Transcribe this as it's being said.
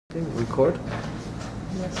Record?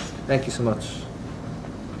 Yes. Thank you so much.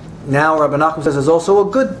 Now Rabbi Nachman says there's also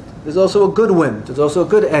a good wind, there's also a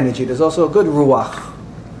good energy, there's also a good ruach,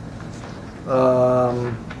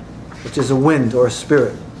 which is a wind or a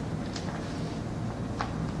spirit.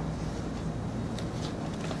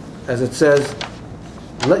 As it says,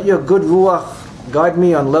 let your good ruach guide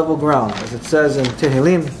me on level ground. As it says in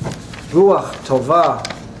Tehillim, ruach tova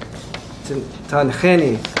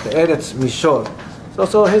tancheni be'eretz mishor.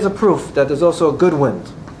 So here's a proof that there's also a good wind.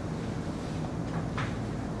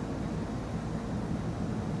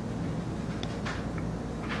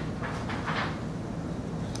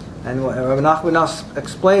 And Rabbi Nachman now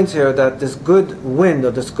explains here that this good wind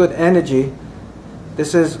or this good energy,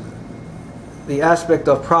 this is the aspect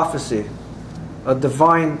of prophecy, a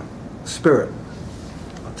divine spirit.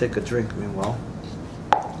 I'll take a drink meanwhile.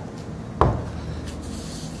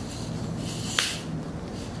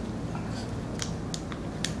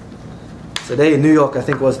 Today in New York, I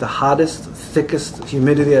think, was the hottest, thickest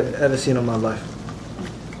humidity I've ever seen in my life.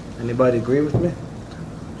 Anybody agree with me?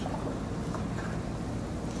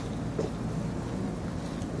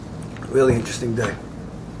 Really interesting day.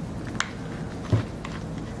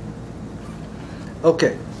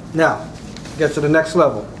 Okay, now, get to the next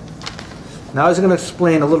level. Now he's going to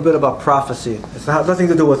explain a little bit about prophecy. It's nothing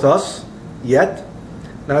to do with us, yet.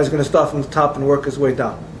 Now he's going to start from the top and work his way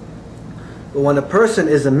down. But when a person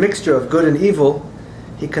is a mixture of good and evil,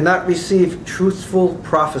 he cannot receive truthful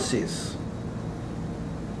prophecies.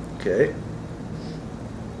 Okay?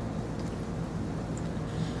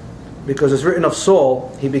 Because it's written of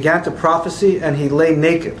Saul, he began to prophesy and he lay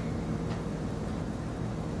naked.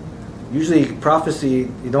 Usually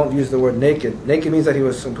prophecy, you don't use the word naked. Naked means that he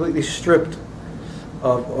was completely stripped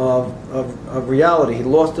of reality. He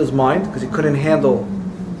lost his mind because he couldn't handle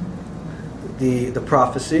the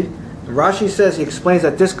prophecy. And Rashi says, he explains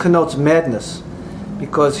that this connotes madness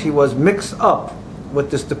because he was mixed up with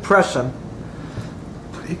this depression.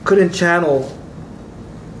 He couldn't channel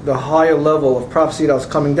the higher level of prophecy that was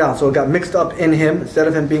coming down. So it got mixed up in him. Instead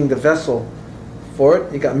of him being the vessel for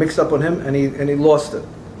it, it got mixed up on him and he lost it.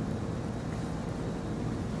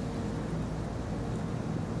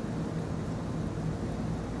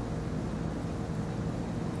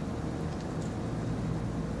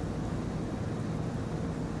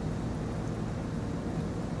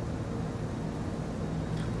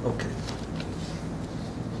 Okay.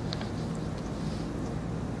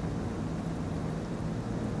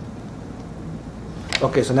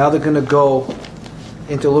 Okay, so now they're going to go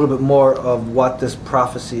into a little bit more of what this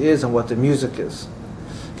prophecy is and what the music is.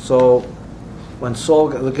 So when Saul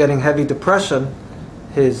was getting heavy depression,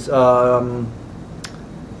 his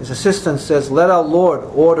assistant says, let our Lord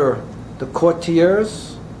order the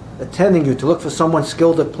courtiers attending you to look for someone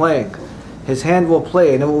skilled at playing. His hand will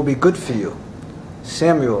play and it will be good for you.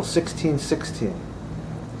 Samuel 16:16.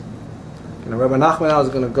 And Rabbi Nachman now is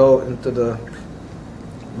going to go into the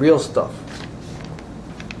real stuff.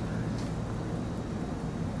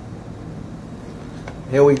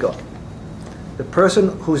 Here we go. The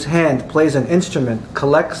person whose hand plays an instrument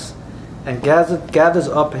collects and gathers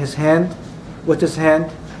up his hand, with his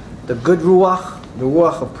hand, the good ruach, the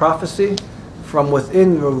ruach of prophecy, from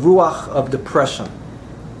within the ruach of depression.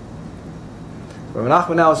 Rabbi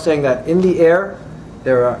Nachman now is saying that in the air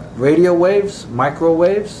there are radio waves,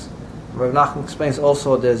 microwaves. Rabbi Nachman explains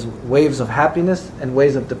also there's waves of happiness and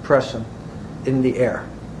waves of depression in the air.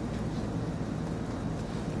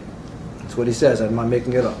 That's what he says. I'm not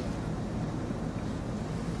making it up.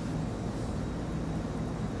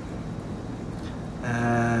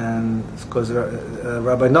 And it's because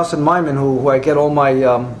Rabbi Nosson Maimon, who I get all my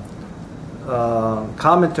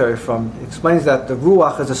commentary from, explains that the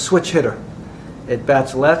ruach is a switch hitter. It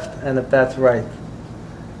bats left and it bats right.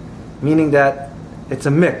 Meaning that it's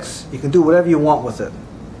a mix. You can do whatever you want with it.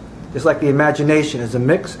 Just like the imagination is a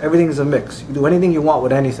mix, everything is a mix. You can do anything you want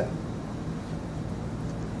with anything.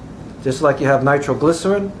 Just like you have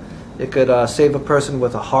nitroglycerin, it could save a person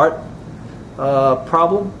with a heart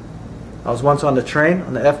problem. I was once on the train,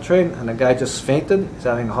 on the F train, and a guy just fainted. He's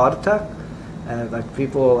having a heart attack. And like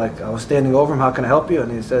people, like I was standing over him, how can I help you?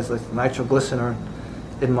 And he says, like, nitroglycerin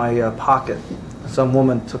in my pocket. Some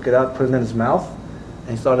woman took it out, put it in his mouth,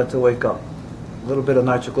 and he started to wake up. A little bit of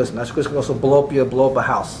nitroglycerin. Nitroglycerin can also blow up a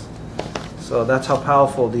house. So that's how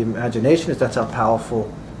powerful the imagination is. That's how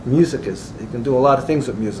powerful music is. You can do a lot of things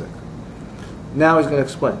with music. Now he's going to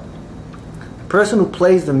explain. The person who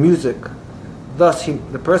plays the music, thus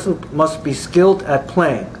the person must be skilled at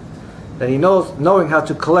playing. That he knowing how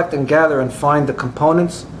to collect and gather and find the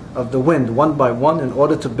components of the wind one by one in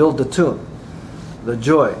order to build the tune, the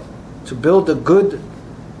joy, to build the good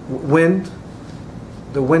wind,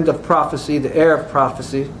 the wind of prophecy, the air of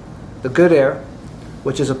prophecy, the good air,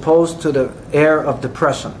 which is opposed to the air of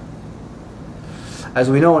depression. As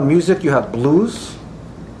we know in music, you have blues,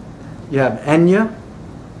 you have Enya,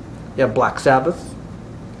 you have Black Sabbath,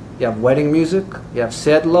 you have wedding music, you have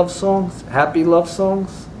sad love songs, happy love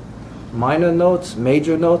songs, minor notes,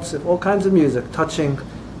 major notes, all kinds of music touching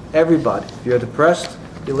everybody. If you're depressed,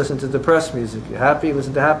 you listen to depressed music. If you're happy, you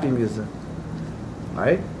listen to happy music.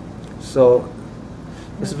 Right? So,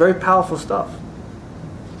 this is very powerful stuff.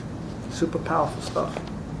 Super powerful stuff.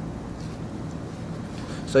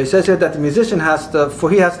 So he says here that the musician has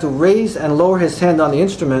to raise and lower his hand on the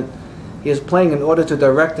instrument he is playing in order to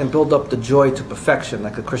direct and build up the joy to perfection,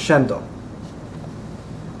 like a crescendo.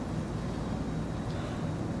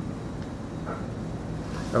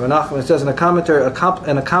 Rabbi Nachman says in a commentary,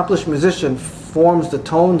 an accomplished musician forms the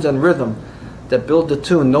tones and rhythm that build the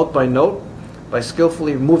tune note by note by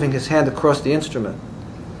skillfully moving his hand across the instrument,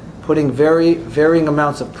 putting varying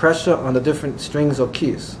amounts of pressure on the different strings or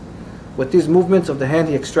keys. With these movements of the hand,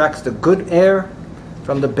 he extracts the good air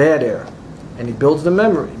from the bad air, and he builds the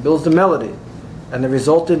memory, builds the melody, and the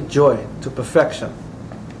resultant joy to perfection.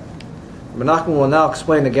 Menachem will now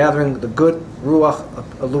explain the gathering. The good ruach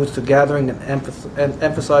alludes to gathering and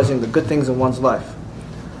emphasizing the good things in one's life.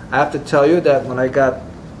 I have to tell you that when I got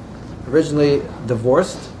originally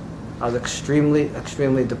divorced, I was extremely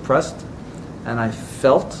depressed, and I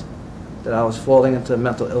felt that I was falling into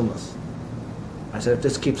mental illness. I said, if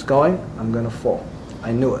this keeps going, I'm going to fall.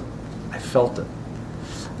 I knew it. I felt it.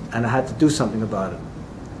 And I had to do something about it.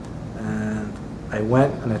 And I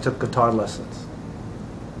went and I took guitar lessons.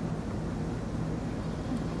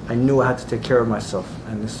 I knew I had to take care of myself,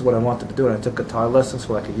 and this is what I wanted to do, and I took guitar lessons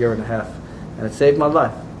for like a year and a half, and it saved my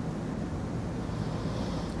life.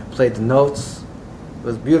 I played the notes. It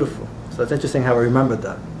was beautiful. So it's interesting how I remembered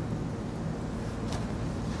that.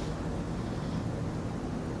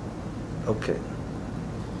 Okay.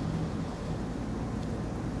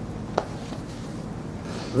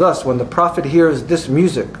 Thus, when the prophet hears this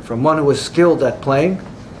music from one who is skilled at playing,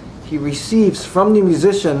 he receives from the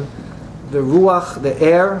musician the ruach, the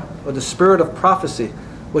air, or the spirit of prophecy,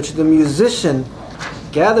 which the musician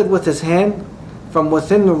gathered with his hand from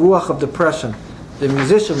within the ruach of depression. The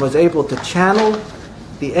musician was able to channel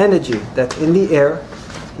the energy that's in the air.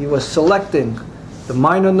 He was selecting the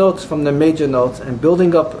minor notes from the major notes and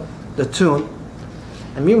building up the tune.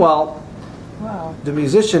 And meanwhile, the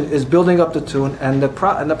musician is building up the tune, and the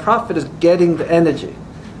prophet is getting the energy.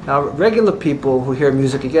 Now, regular people who hear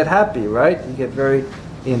music, you get happy, right? You get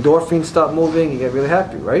the endorphins start moving, you get really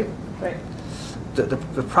happy, right? Right.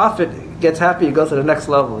 The prophet gets happy, he goes to the next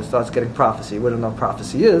level, he starts getting prophecy. We don't know what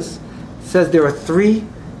prophecy is. It says there are three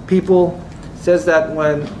people. It says that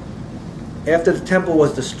when, after the temple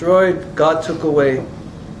was destroyed, God took away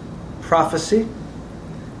prophecy,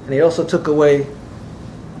 and he also took away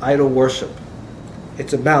idol worship.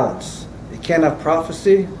 It's a balance. You can't have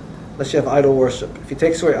prophecy unless you have idol worship. If he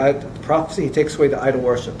takes away prophecy, he takes away the idol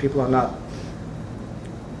worship. People are not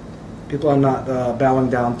bowing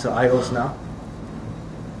down to idols now.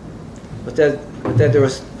 But then there are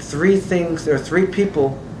three things. There are three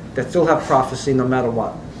people that still have prophecy no matter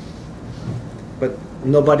what. But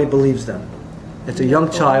nobody believes them. It's a young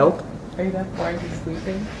child. Are you that far into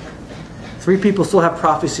sleeping? Three people still have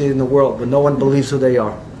prophecy in the world, but no one believes who they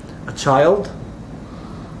are. A child,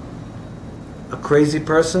 a crazy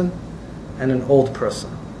person, and an old person.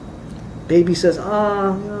 Baby says,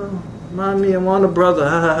 mommy, I want a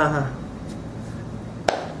brother.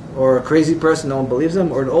 Or a crazy person, no one believes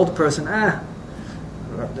him. Or an old person,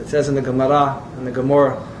 It says in the Gemara, in the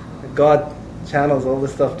Gemara, that God channels all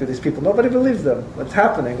this stuff to these people. Nobody believes them. What's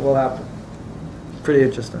happening will happen. Pretty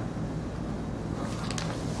interesting.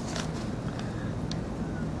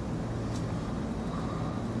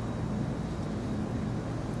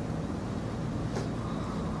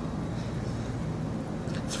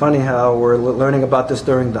 It's funny how we're learning about this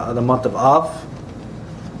during the month of Av,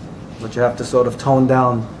 but you have to sort of tone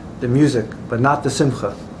down the music, but not the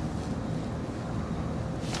simcha.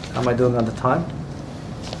 How am I doing on the time?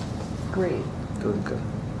 Great. Doing good.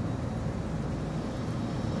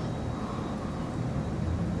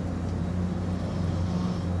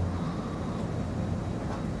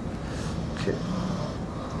 Okay.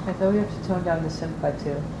 I thought we have to tone down the simcha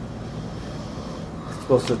too. It's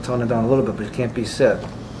supposed to tone it down a little bit, but it can't be said.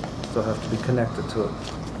 Still have to be connected to it.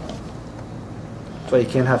 That's why you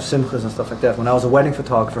can't have simchas and stuff like that. When I was a wedding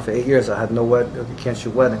photographer for 8 years, I had no you can't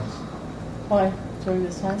shoot weddings. Why? During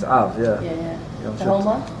this time? It's Av, yeah. Yeah. You don't The shoot- whole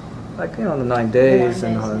month? Like, the 9 days,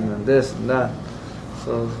 The 9 days, and this and that.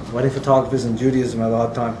 So wedding photographers in Judaism have a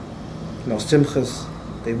hard time. Simchas,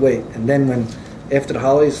 they wait. And then when, after the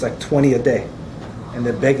holidays, it's like 20 a day. And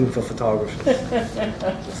they're begging for photographers.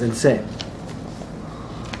 It's insane.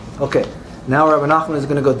 Okay, now Rabbi Nachman is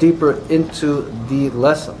going to go deeper into the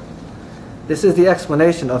lesson. This is the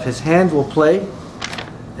explanation of his hand will play,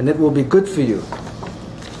 and it will be good for you.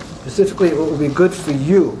 Specifically, it will be good for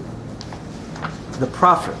you, the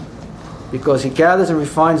prophet, because he gathers and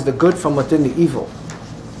refines the good from within the evil.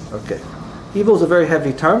 Okay. Evil is a very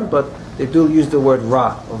heavy term, but they do use the word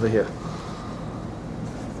ra over here.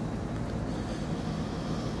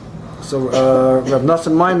 So Rav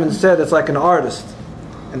Nosson Maimon said it's like an artist.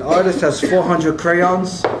 An artist has 400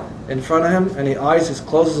 crayons in front of him, and he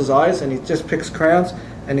closes his eyes, and he just picks crayons,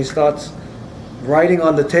 and he starts writing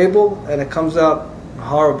on the table, and it comes out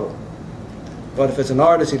horrible. But if it's an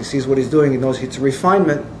artist, he sees what he's doing, he knows it's a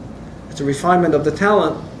refinement. It's a refinement of the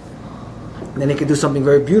talent, and then he could do something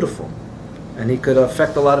very beautiful. And he could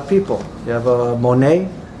affect a lot of people. You have Monet,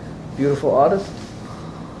 beautiful artist.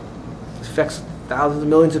 Affects thousands of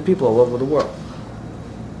millions of people all over the world.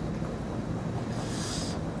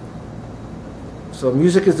 So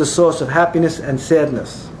music is the source of happiness and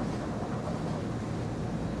sadness.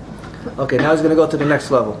 Okay, now he's going to go to the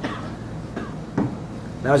next level.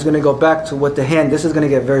 Now he's going to go back to what the hand, this is going to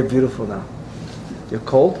get very beautiful now. You're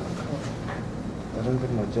cold? I don't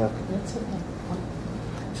bring my jacket. That's okay.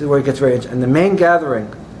 This is where it gets very interesting. And the main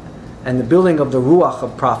gathering and the building of the ruach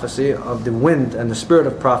of prophecy, of the wind and the spirit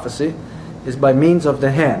of prophecy, is by means of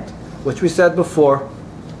the hand, which we said before.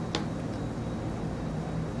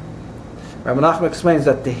 Rabbi Nachman explains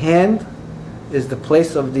that the hand is the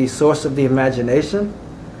place of the source of the imagination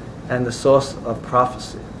and the source of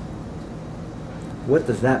prophecy. What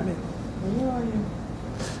does that mean? Where are you?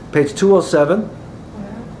 Page 207,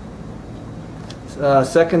 Where?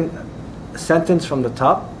 second sentence from the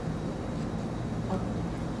top.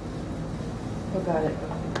 Oh, got it.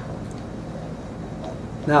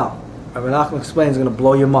 Now, Rabbi Nachman explains, it's going to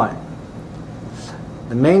blow your mind.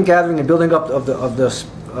 The main gathering and building up of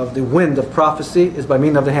the wind of prophecy is by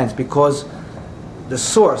means of the hands, because the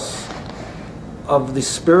source of the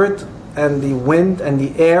spirit and the wind and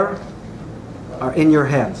the air are in your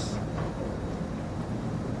hands.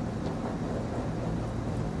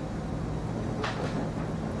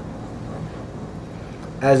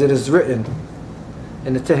 As it is written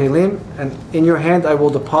in the Tehillim, and in your hand I will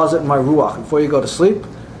deposit my ruach. Before you go to sleep,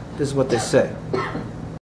 this is what they say.